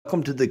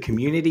Welcome to the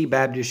Community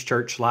Baptist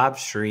Church live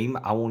stream.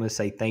 I want to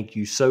say thank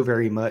you so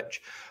very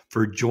much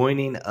for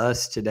joining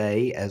us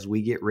today as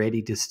we get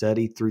ready to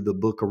study through the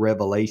book of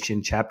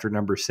Revelation, chapter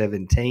number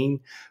 17.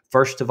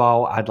 First of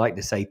all, I'd like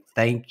to say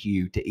thank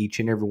you to each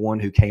and every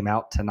one who came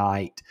out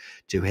tonight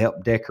to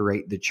help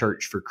decorate the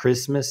church for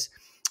Christmas.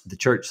 The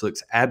church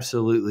looks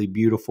absolutely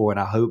beautiful, and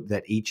I hope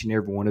that each and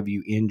every one of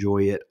you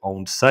enjoy it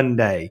on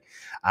Sunday.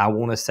 I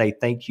want to say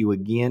thank you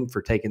again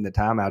for taking the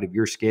time out of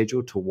your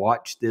schedule to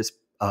watch this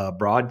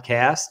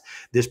broadcast.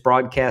 This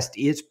broadcast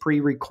is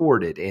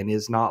pre-recorded and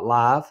is not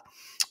live,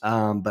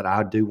 but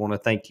I do want to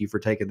thank you for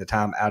taking the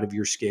time out of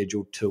your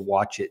schedule to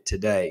watch it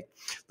today.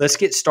 Let's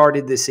get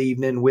started this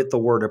evening with the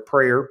word of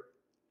prayer.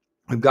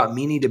 We've got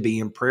many to be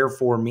in prayer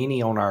for,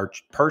 many on our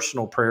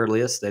personal prayer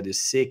list that is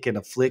sick and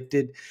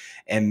afflicted,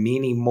 and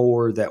many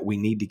more that we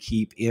need to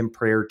keep in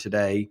prayer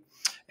today.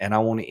 And I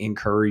want to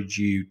encourage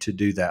you to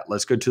do that.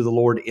 Let's go to the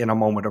Lord in a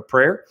moment of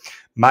prayer.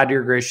 My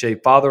dear gracious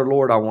Father,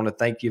 Lord, I want to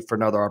thank you for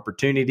another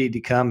opportunity to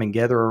come and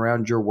gather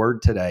around your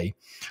word today.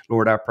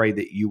 Lord, I pray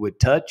that you would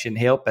touch and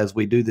help as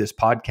we do this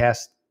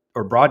podcast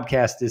or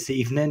broadcast this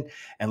evening.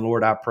 And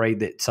Lord, I pray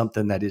that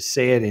something that is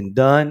said and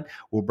done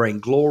will bring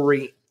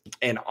glory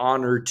and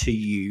honor to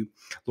you.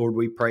 Lord,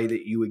 we pray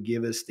that you would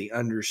give us the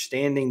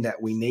understanding that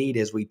we need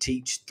as we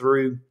teach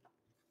through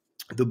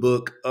the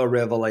book of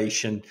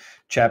Revelation,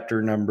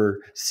 chapter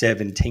number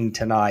 17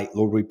 tonight.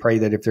 Lord, we pray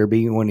that if there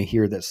be anyone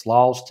here that's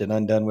lost and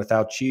undone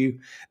without you,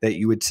 that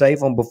you would save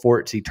them before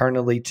it's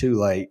eternally too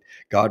late.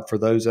 God, for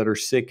those that are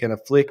sick and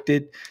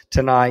afflicted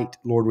tonight,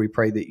 Lord, we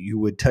pray that you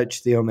would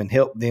touch them and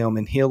help them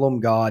and heal them,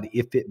 God,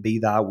 if it be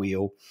thy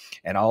will.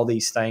 And all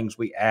these things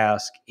we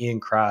ask in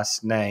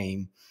Christ's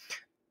name.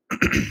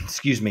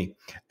 Excuse me.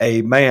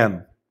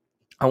 Amen.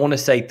 I want to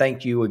say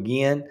thank you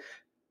again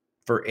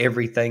for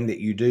everything that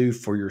you do,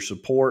 for your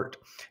support.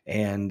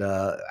 And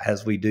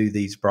as we do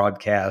these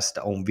broadcasts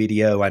on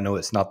video, I know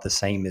it's not the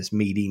same as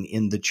meeting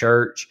in the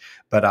church,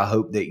 but I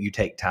hope that you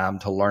take time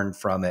to learn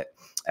from it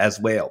as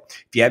well.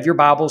 If you have your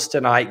Bibles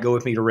tonight, go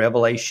with me to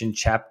Revelation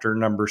chapter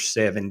number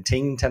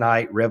 17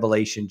 tonight.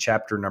 Revelation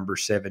chapter number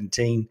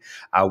 17.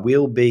 I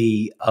will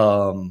be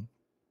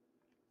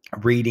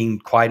reading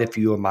quite a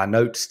few of my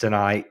notes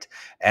tonight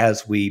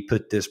as we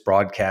put this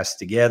broadcast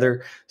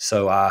together.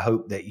 So I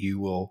hope that you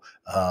will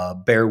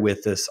bear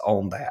with us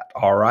on that.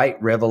 All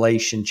right.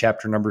 Revelation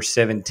chapter number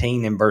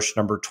 17 and verse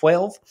number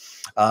 12.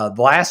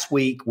 Last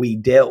week we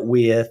dealt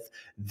with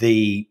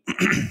the,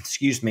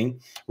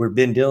 we've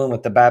been dealing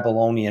with the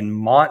Babylonian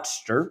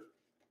monster,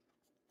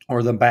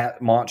 or the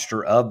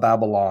monster of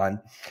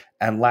Babylon.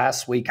 And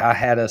last week I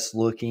had us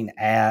looking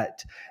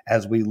at,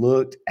 as we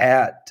looked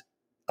at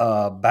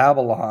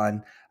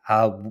Babylon,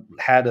 I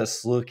had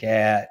us look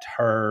at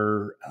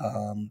her,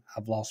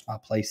 I've lost my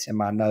place in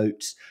my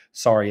notes.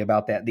 Sorry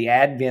about that. The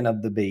advent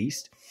of the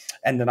beast.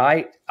 And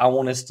tonight I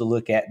want us to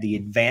look at the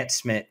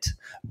advancement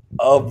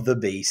of the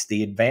beast,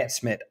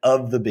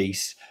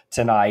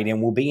 tonight.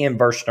 And we'll be in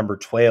verse number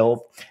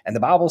 12. And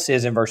the Bible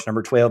says in verse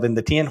number 12, "And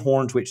the 10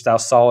 horns which thou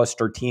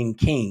sawest are 10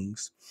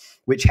 kings,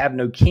 which have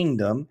no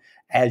kingdom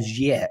as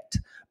yet,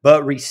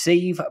 but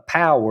receive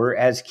power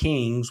as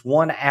kings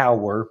 1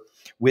 hour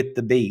with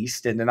the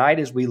beast." And tonight,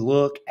 as we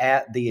look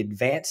at the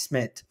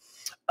advancement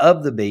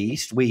of the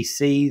beast, we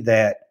see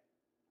that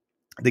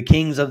the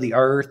kings of the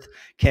earth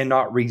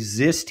cannot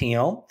resist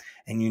him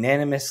and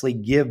unanimously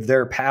give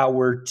their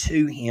power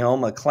to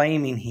him,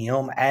 acclaiming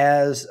him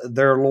as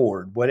their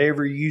Lord.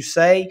 Whatever you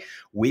say,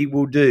 we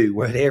will do.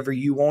 Whatever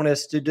you want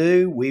us to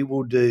do, we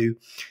will do.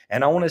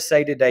 And I want to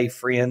say today,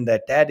 friend,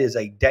 that is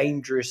a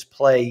dangerous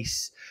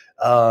place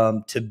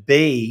to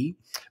be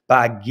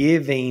by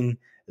giving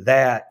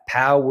that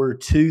power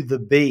to the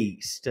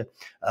beast.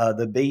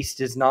 The beast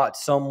is not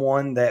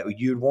someone that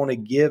you'd want to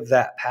give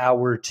that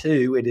power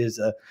to. It is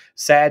a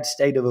sad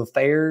state of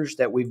affairs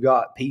that we've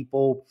got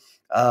people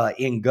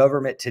in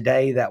government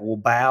today that will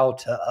bow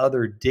to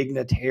other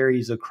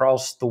dignitaries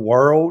across the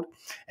world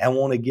and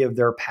want to give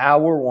their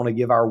power, want to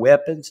give our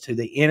weapons to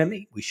the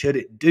enemy. We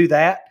shouldn't do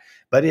that.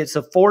 But it's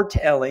a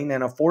foretelling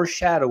and a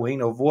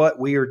foreshadowing of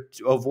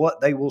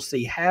what they will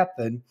see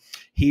happen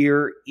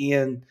here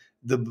in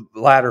the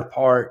latter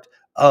part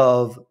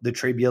of the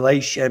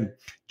tribulation.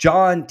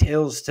 John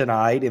tells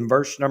tonight in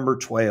verse number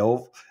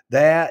 12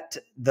 that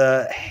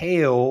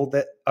they will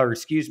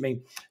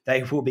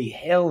be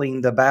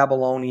hailing the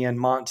Babylonian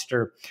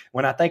monster.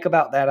 When I think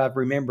about that, I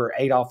remember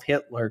Adolf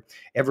Hitler.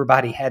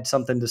 Everybody had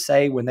something to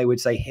say when they would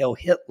say "Hail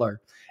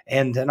Hitler."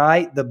 And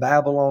tonight, the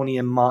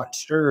Babylonian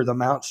monster, or the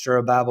monster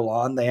of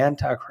Babylon, the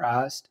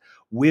Antichrist,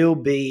 will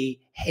be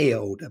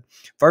hailed.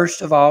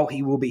 First of all,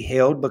 he will be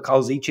hailed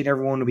because each and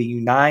every one will be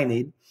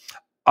united,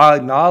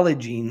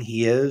 acknowledging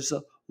his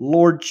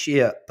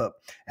lordship.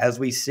 As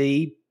we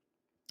see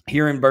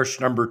here in verse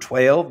number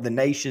 12, the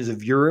nations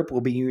of Europe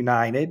will be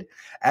united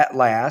at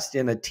last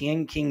in a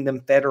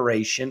 10-kingdom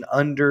federation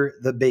under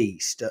the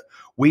beast.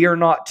 We are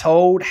not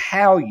told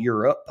how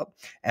Europe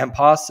and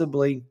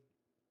possibly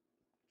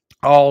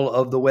all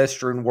of the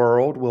Western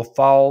world will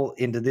fall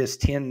into this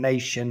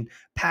 10-nation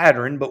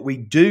pattern, but we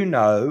do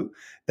know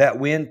that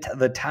when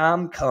the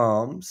time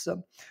comes,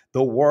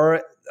 the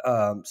war,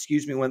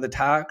 when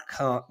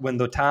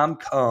the time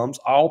comes,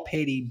 all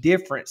petty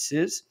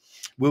differences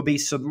will be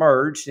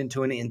submerged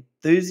into an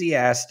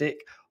enthusiastic,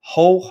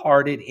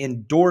 wholehearted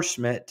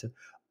endorsement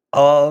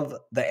of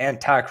the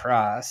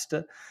Antichrist,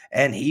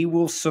 and he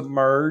will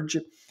submerge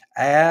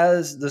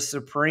as the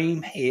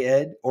supreme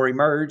head, or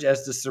emerge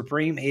as the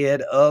supreme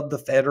head of the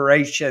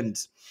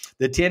federations.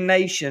 The 10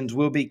 nations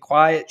will be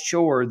quite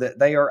sure that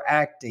they are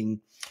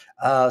acting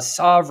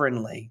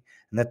sovereignly,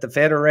 and that the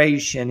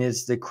federation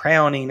is the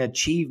crowning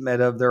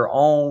achievement of their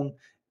own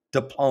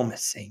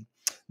diplomacy.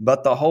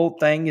 But the whole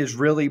thing is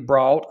really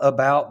brought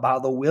about by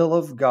the will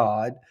of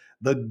God,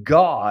 the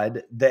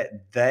God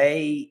that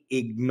they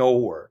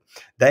ignore.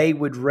 They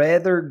would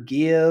rather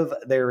give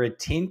their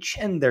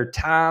attention, their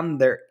time,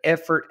 their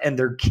effort, and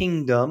their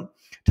kingdom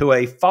to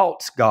a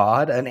false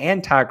God, an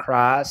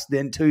antichrist,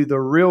 than to the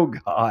real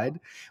God.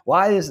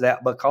 Why is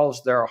that?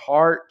 Because their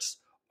hearts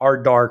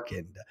are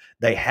darkened.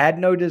 They had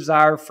no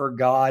desire for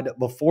God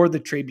before the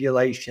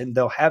tribulation.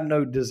 They'll have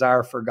no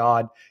desire for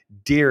God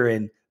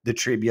during the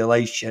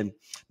tribulation.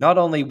 Not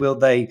only will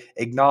they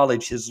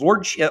acknowledge his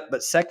lordship,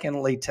 but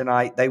secondly,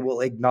 tonight, they will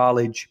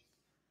acknowledge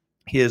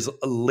his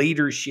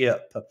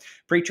leadership.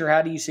 Preacher,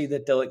 how do you see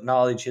that they'll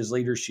acknowledge his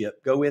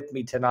leadership? Go with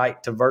me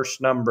tonight to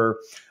verse number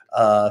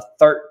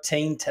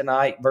 13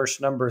 tonight, verse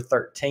number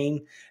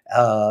 13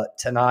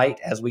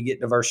 tonight, as we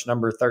get to verse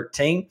number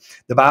 13.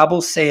 The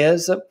Bible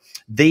says,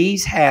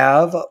 these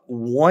have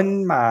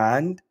one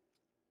mind.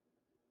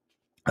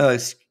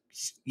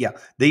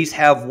 These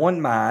have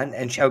one mind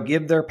and shall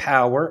give their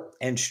power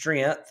and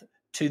strength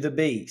to the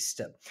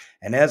beast.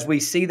 And as we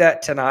see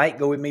that tonight,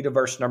 go with me to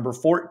verse number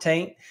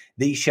 14.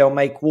 These shall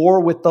make war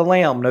with the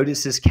Lamb.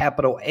 Notice this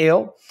capital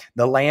L.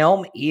 The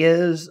Lamb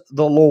is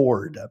the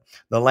Lord.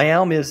 The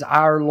Lamb is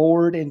our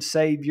Lord and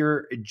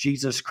Savior,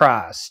 Jesus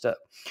Christ.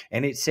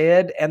 And it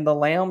said, and the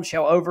Lamb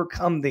shall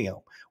overcome them.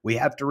 We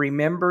have to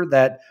remember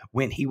that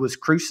when he was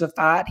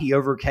crucified, he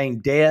overcame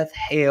death,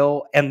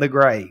 hell, and the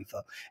grave.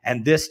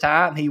 And this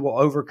time he will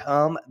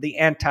overcome the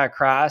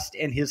Antichrist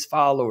and his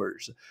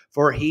followers.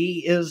 For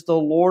he is the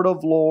Lord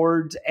of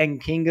lords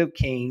and King of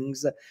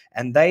kings,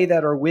 and they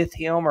that are with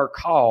him are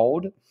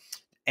called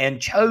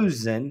and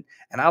chosen.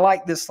 And I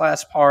like this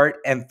last part,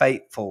 and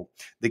faithful.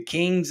 The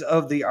kings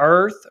of the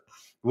earth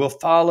will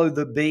follow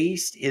the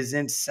beast, his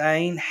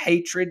insane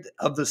hatred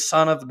of the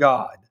Son of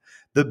God.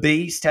 The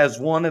beast has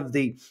one of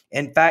the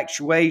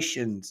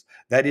infatuations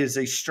that is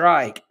a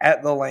strike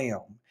at the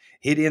Lamb.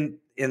 In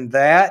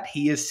that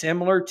he is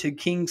similar to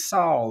King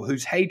Saul,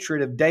 whose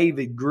hatred of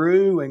David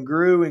grew and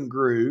grew and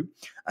grew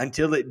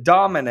until it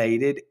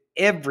dominated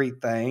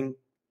everything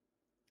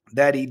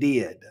that he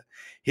did.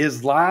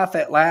 His life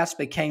at last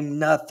became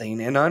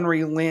nothing and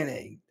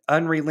unrelenting,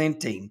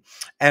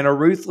 and a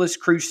ruthless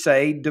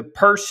crusade to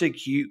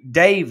persecute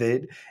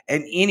David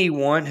and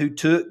anyone who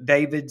took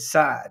David's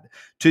side.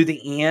 To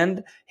the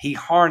end, he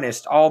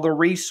harnessed all the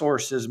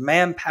resources,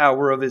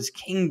 manpower of his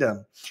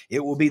kingdom.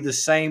 It will be the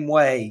same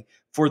way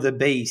for the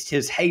beast,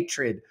 his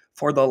hatred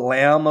for the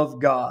Lamb of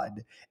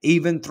God.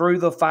 Even through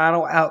the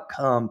final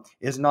outcome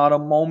is not a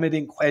moment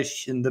in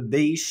question. The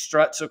beast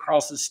struts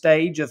across the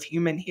stage of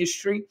human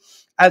history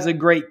as a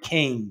great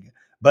king,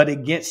 but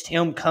against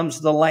him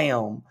comes the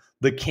Lamb,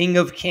 the King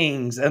of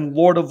kings and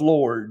Lord of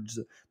lords.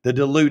 The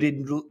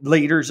deluded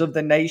leaders of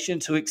the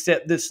nations who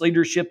accept this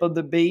leadership of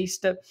the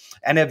beast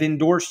and have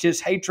endorsed his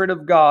hatred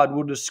of God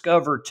will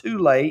discover too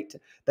late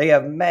they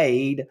have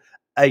made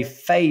a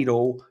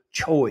fatal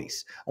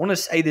choice. I want to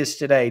say this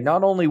today.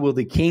 Not only will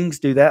the kings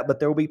do that,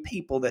 but there will be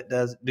people that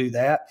do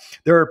that.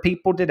 There are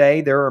people today,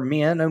 there are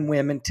men and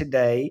women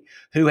today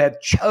who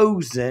have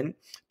chosen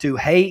to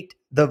hate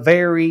the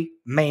very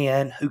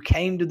man who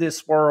came to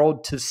this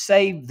world to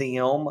save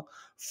them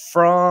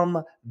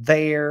from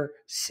their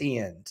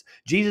sins.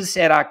 Jesus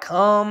said, I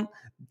come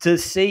to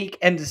seek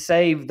and to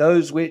save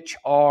those which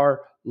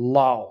are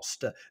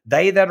lost.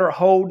 They that are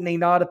whole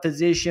need not a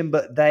physician,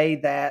 but they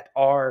that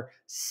are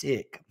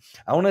sick.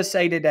 I want to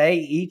say today,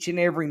 each and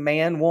every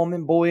man,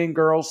 woman, boy, and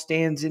girl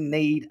stands in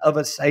need of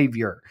a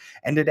Savior.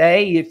 And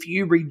today, if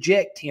you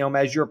reject him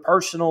as your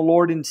personal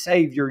Lord and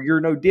Savior,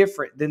 you're no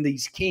different than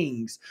these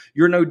kings.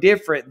 You're no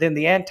different than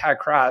the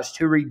Antichrist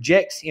who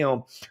rejects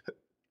him,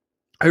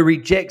 who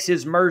rejects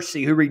his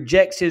mercy, who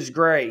rejects his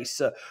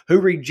grace, who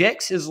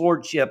rejects his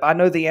lordship. I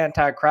know the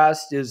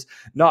Antichrist is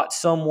not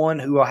someone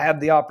who will have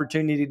the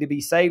opportunity to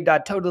be saved. I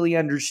totally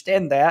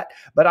understand that.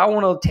 But I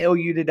want to tell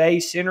you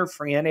today, sinner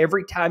friend,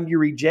 every time you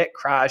reject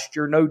Christ,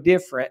 you're no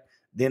different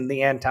than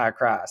the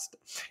Antichrist.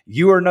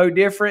 You are no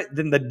different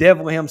than the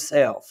devil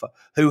himself,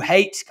 who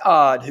hates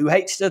God, who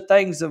hates the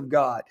things of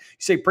God. You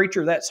say,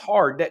 preacher, that's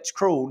hard, that's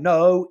cruel.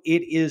 No,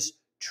 it is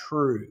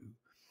true.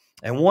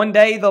 And one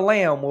day the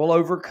Lamb will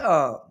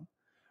overcome,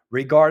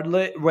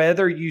 regardless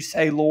whether you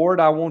say, Lord,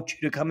 I want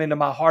you to come into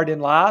my heart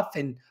and life,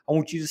 and I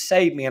want you to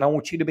save me, and I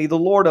want you to be the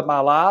Lord of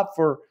my life.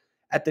 Or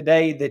at the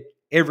day that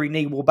every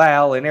knee will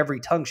bow and every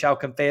tongue shall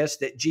confess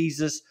that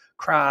Jesus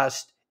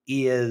Christ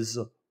is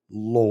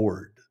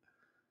Lord.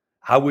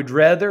 I would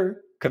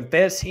rather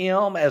confess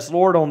him as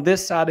Lord on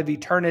this side of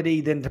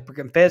eternity than to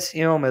confess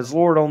him as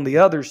Lord on the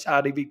other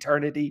side of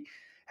eternity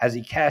as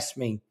he casts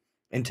me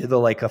into the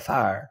lake of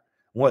fire.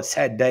 What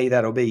sad day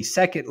that'll be.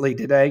 Secondly,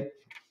 today,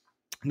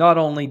 not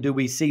only do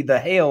we see the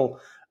hell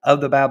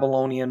of the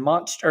Babylonian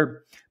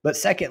monster, but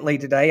secondly,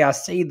 today, I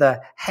see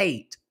the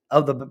hate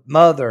of the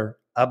mother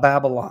of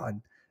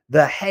Babylon.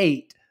 The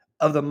hate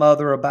of the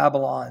mother of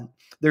Babylon.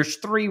 There's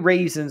 3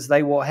 reasons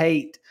they will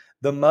hate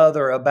the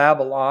mother of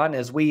Babylon.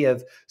 As we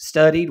have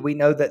studied, we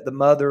know that the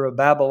mother of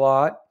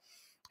Babylon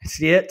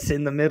sits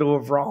in the middle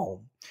of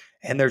Rome.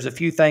 And there's a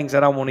few things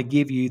that I want to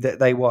give you that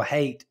they will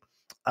hate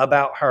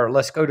about her.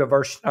 Let's go to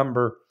verse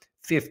number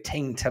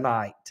 15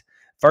 tonight.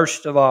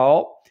 First of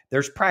all,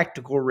 there's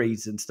practical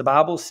reasons. The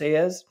Bible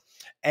says,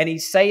 "And he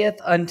saith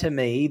unto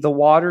me, the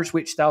waters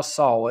which thou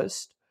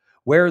sawest,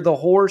 where the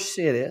whore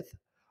sitteth,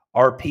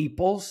 are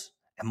peoples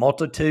and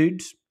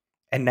multitudes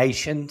and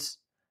nations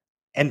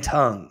and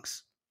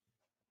tongues."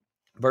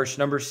 Verse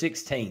number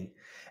 16,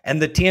 "And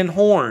the 10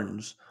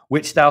 horns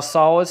which thou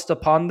sawest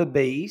upon the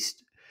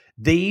beast,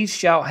 these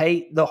shall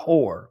hate the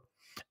whore,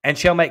 and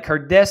shall make her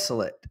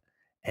desolate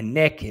and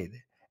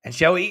naked, and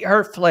shall eat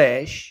her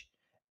flesh,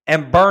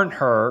 and burn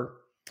her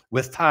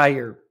with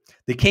fire.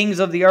 The kings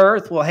of the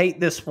earth will hate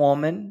this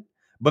woman,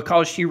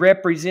 because she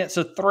represents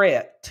a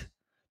threat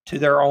to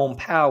their own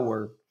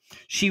power.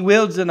 She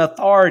wields an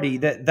authority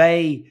that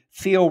they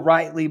feel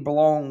rightly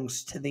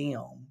belongs to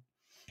them.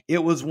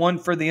 It was one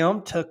for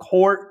them to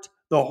court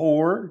the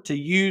whore, to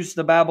use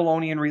the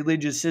Babylonian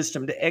religious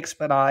system to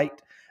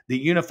expedite the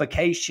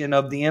unification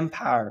of the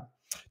empire,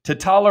 to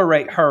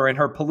tolerate her and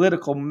her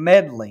political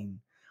meddling.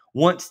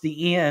 Once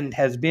the end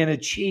has been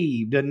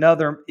achieved,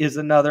 another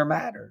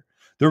matter.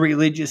 The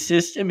religious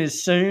system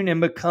is soon and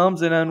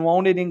becomes an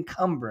unwanted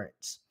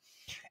encumbrance.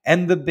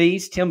 And the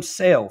beast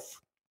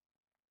himself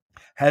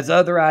has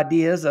other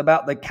ideas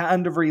about the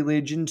kind of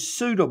religion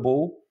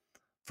suitable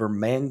for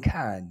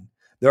mankind.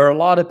 There are a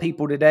lot of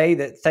people today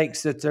that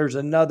thinks that there's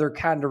another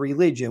kind of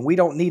religion. We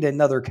don't need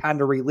another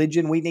kind of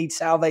religion. We need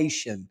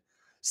salvation.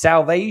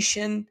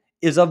 Salvation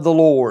is of the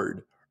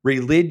Lord.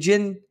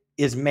 Religion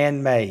is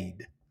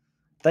man-made.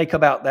 Think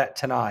about that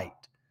tonight.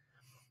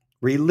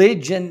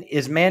 Religion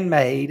is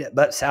man-made,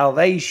 but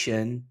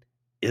salvation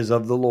is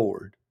of the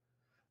Lord.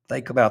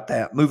 Think about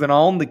that. Moving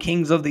on, the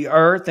kings of the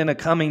earth in a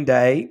coming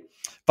day,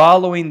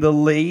 following the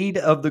lead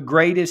of the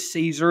greatest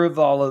Caesar of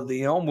all of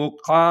them, will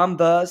climb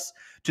thus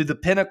to the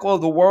pinnacle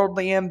of the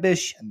worldly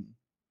ambition.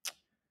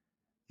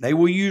 They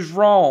will use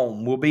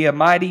Rome, will be a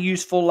mighty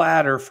useful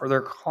ladder for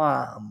their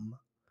climb.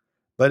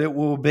 But it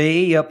will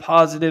be a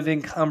positive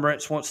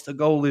encumbrance once the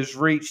goal is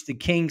reached. The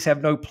kings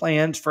have no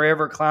plans for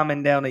ever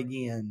climbing down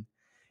again.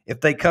 If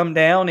they come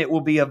down, it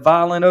will be a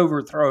violent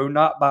overthrow,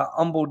 not by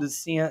humble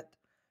descent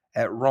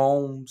at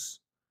Rome's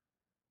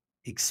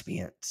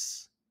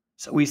expense.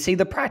 So we see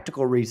the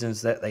practical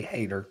reasons that they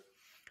hate her.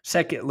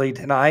 Secondly,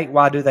 tonight,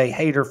 why do they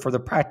hate her? For the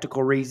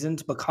practical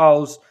reasons,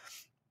 because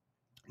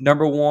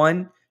number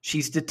 1,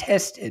 she's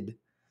detested.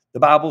 The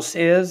Bible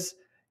says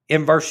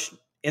in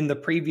the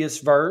previous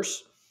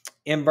verse,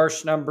 in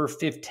verse number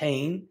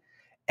 15,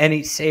 "And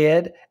he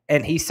said,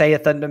 and he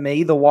saith unto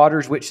me, the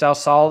waters which thou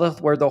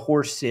sawest where the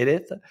whore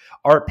sitteth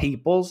are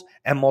peoples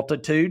and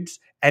multitudes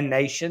and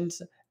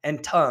nations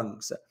and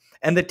tongues.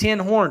 And the 10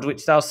 horns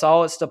which thou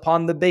sawest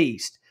upon the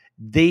beast,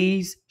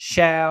 these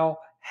shall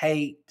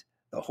hate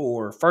the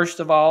whore." First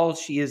of all,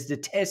 she is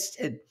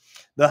detested.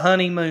 The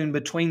honeymoon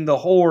between the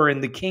whore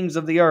and the kings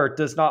of the earth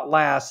does not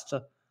last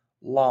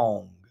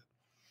long.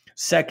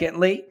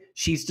 Secondly,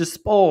 she's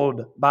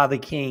despoiled by the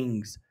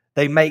kings.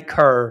 They make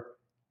her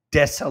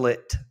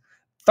desolate.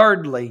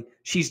 Thirdly,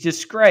 she's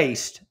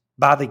disgraced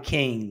by the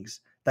kings.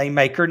 They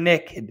make her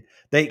naked.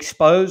 They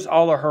expose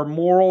all of her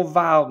moral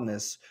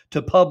vileness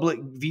to public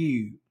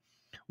view.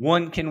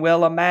 One can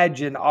well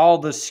imagine all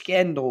the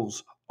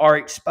scandals are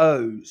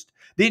exposed.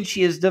 Then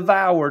she is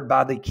devoured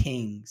by the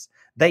kings.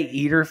 They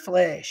eat her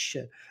flesh.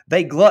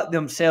 They glut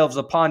themselves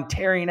upon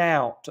tearing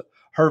out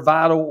her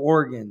vital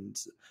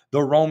organs.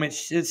 The Roman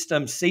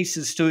system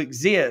ceases to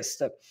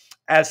exist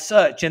as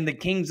such, and the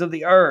kings of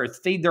the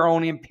earth feed their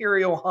own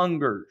imperial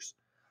hungers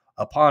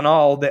upon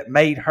all that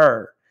made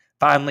her.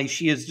 Finally,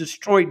 she is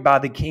destroyed by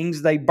the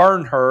kings. They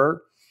burn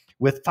her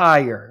with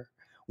fire.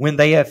 When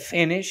they are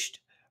finished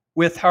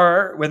with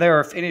her,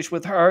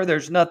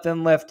 there's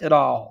nothing left at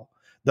all.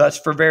 Thus,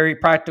 for very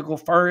practical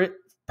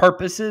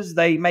purposes,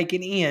 they make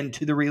an end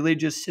to the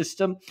religious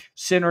system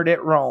centered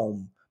at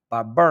Rome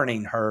by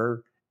burning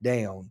her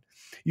down.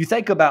 You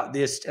think about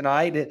this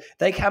tonight.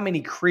 Think how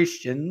many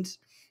Christians,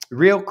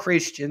 real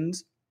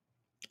Christians,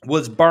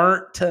 was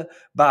burnt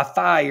by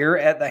fire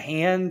at the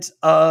hands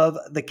of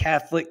the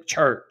Catholic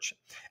Church.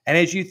 And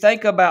as you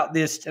think about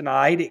this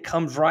tonight, it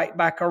comes right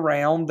back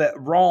around that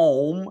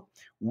Rome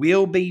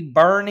will be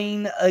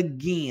burning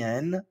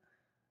again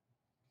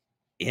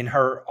in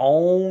her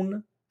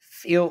own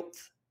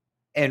filth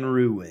and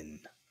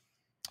ruin.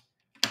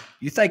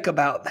 You think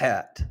about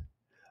that.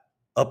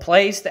 A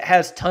place that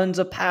has tons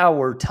of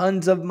power,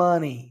 tons of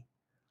money,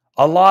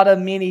 a lot of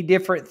many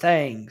different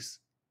things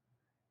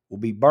will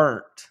be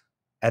burnt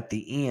at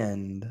the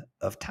end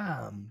of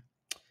time.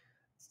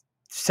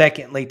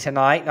 Secondly,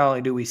 tonight, not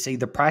only do we see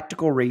the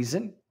practical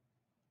reason,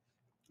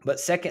 but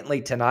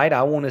secondly, tonight,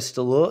 I want us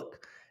to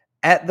look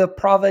at the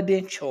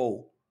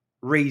providential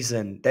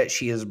reason that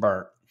she is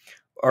burnt,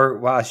 or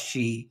why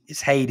she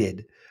is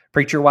hated.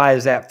 Preacher, why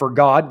is that? For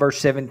God, verse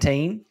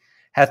 17,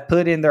 hath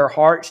put in their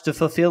hearts to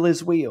fulfill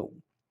his will,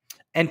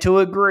 and to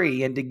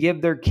agree, and to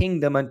give their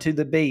kingdom unto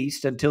the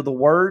beast, until the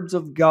words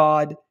of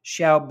God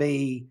shall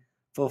be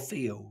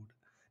fulfilled.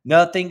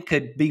 Nothing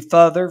could be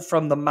further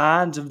from the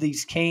minds of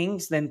these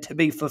kings than to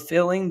be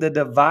fulfilling the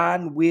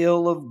divine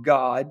will of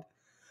God.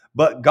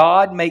 But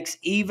God makes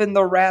even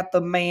the wrath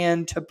of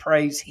man to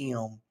praise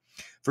him.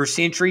 For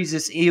centuries,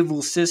 this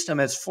evil system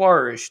has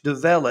flourished,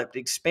 developed,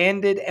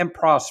 expanded, and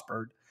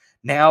prospered.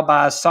 Now,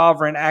 by a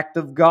sovereign act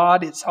of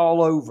God, it's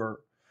all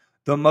over.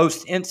 The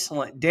most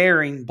insolent,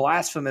 daring,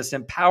 blasphemous,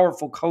 and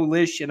powerful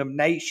coalition of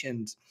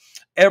nations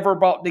ever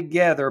brought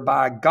together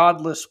by a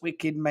godless,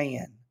 wicked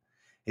man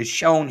is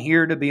shown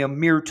here to be a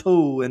mere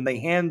tool in the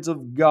hands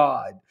of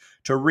God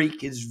to wreak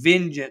his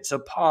vengeance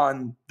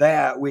upon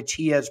that which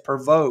he has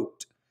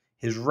provoked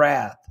his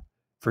wrath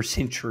for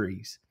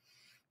centuries.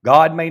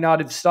 God may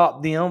not have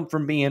stopped them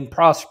from being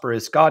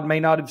prosperous. God may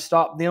not have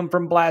stopped them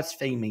from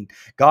blaspheming.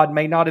 God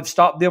may not have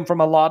stopped them from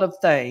a lot of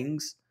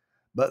things,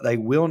 but they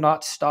will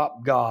not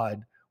stop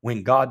God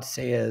when God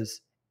says,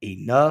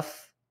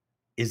 enough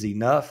is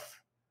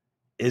enough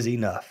is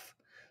enough.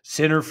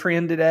 Sinner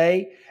friend,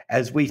 today,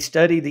 as we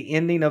study the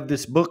ending of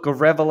this book of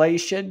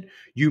Revelation,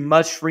 you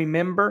must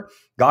remember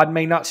God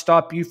may not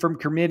stop you from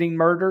committing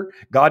murder.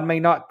 God may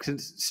not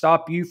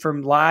stop you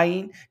from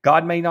lying.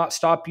 God may not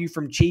stop you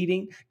from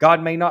cheating.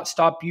 God may not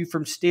stop you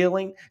from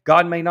stealing.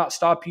 God may not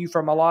stop you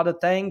from a lot of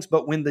things.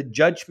 But when the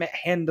judgment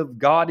hand of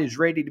God is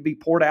ready to be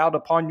poured out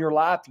upon your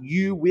life,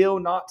 you will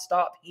not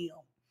stop him.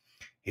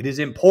 It is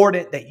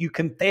important that you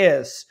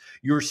confess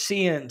your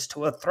sins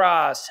to a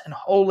thrice and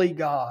holy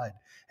God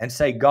and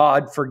say,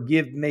 God,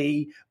 forgive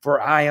me, for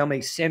I am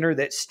a sinner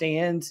that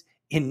stands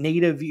in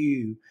need of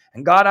you.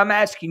 And God, I'm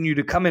asking you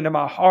to come into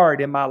my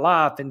heart and my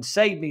life and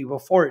save me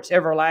before it's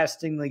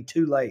everlastingly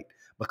too late,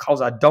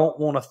 because I don't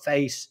want to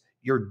face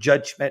your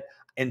judgment.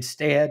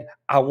 Instead,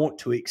 I want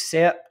to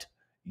accept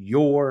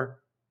your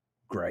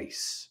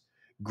grace.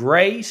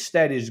 Grace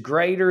that is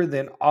greater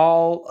than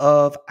all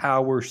of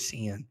our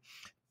sin.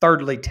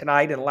 Thirdly,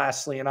 tonight, and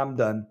lastly, and I'm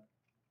done,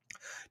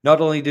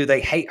 not only do they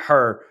hate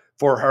her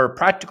for her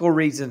practical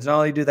reasons, not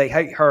only do they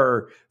hate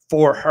her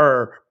for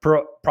her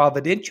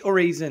providential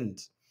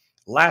reasons,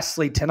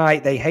 lastly,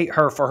 tonight, they hate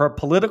her for her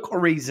political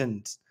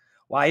reasons.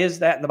 Why is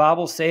that? And the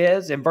Bible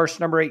says in verse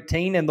number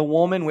 18, and the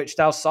woman which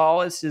thou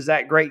sawest is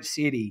that great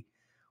city,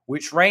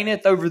 which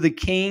reigneth over the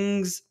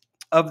kings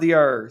of the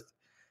earth.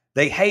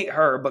 They hate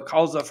her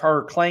because of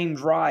her claimed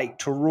right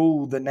to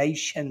rule the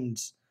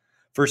nations.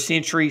 For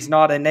centuries,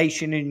 not a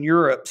nation in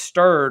Europe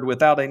stirred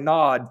without a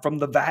nod from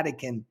the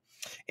Vatican.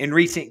 In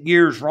recent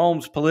years,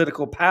 Rome's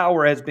political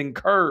power has been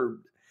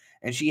curbed,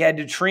 and she had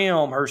to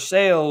trim her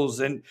sails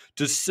and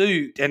to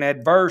suit an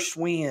adverse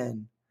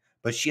wind.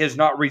 But she has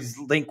not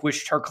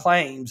relinquished her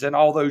claims, and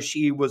although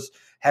she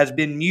has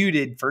been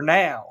muted for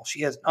now,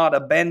 she has not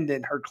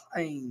abandoned her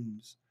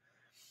claims.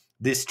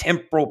 This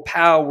temporal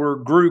power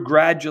grew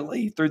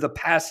gradually through the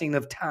passing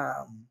of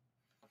time.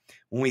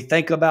 When we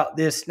think about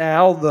this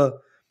now,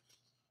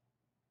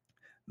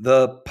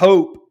 the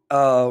Pope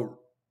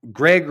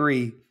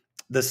Gregory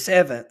the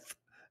Seventh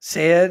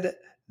said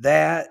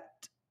that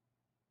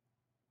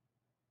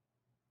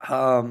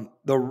the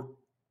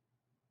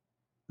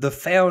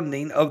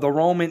founding of the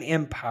Roman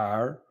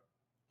Empire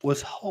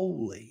was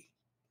holy.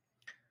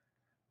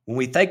 When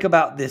we think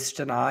about this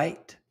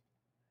tonight,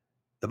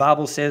 the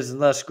Bible says,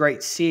 thus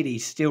great city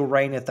still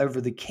reigneth over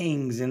the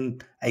kings.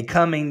 In a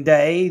coming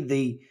day,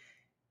 the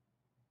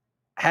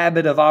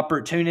habit of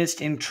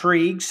opportunist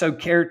intrigue, so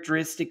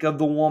characteristic of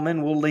the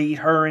woman, will lead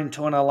her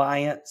into an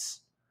alliance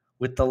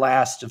with the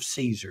last of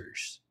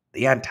Caesars,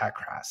 the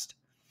Antichrist.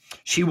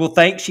 She will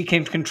think she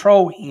can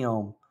control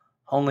him,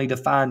 only to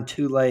find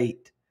too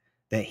late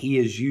that he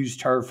has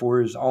used her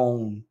for his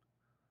own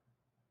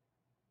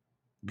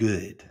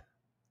good.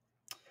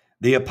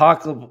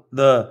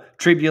 The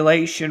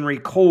tribulation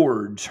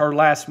records her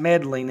last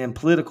meddling in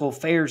political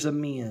affairs of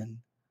men.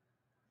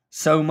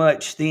 So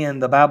much then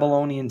the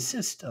Babylonian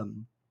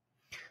system.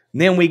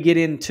 And then we get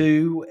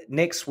into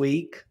next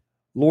week,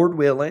 Lord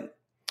willing,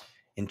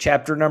 in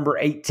chapter number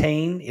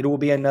 18. It will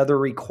be another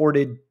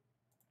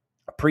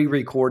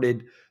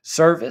pre-recorded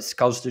service,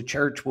 because the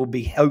church will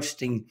be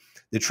hosting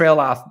the trail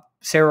life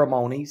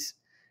ceremonies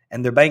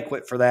and the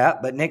banquet for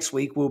that. But next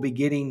week we'll be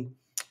getting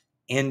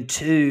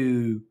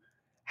into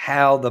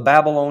how the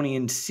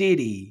Babylonian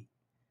city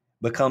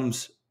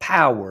becomes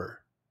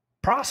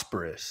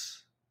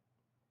prosperous,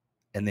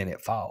 and then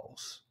it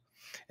falls.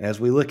 And as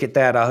we look at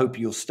that, I hope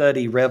you'll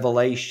study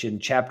Revelation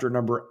chapter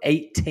number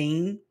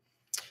 18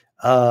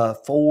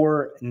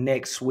 for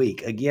next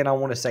week. Again, I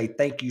want to say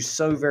thank you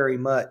so very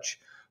much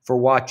for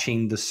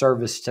watching the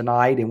service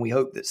tonight, and we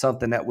hope that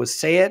something that was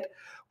said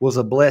was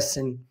a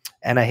blessing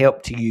and a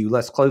help to you.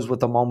 Let's close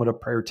with a moment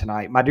of prayer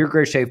tonight. My dear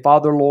gracious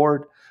Father,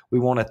 Lord, we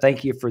want to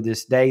thank you for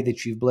this day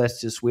that you've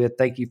blessed us with.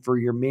 Thank you for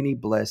your many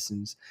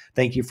blessings.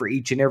 Thank you for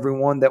each and every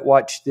one that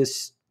watched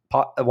this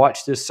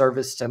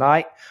service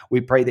tonight.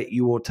 We pray that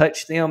you will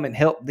touch them and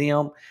help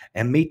them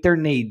and meet their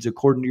needs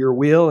according to your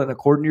will and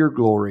according to your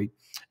glory.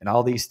 And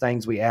all these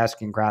things we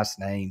ask in Christ's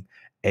name.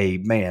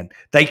 Amen.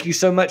 Thank you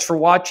so much for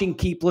watching.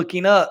 Keep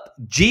looking up.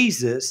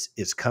 Jesus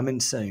is coming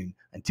soon.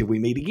 Until we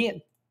meet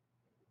again.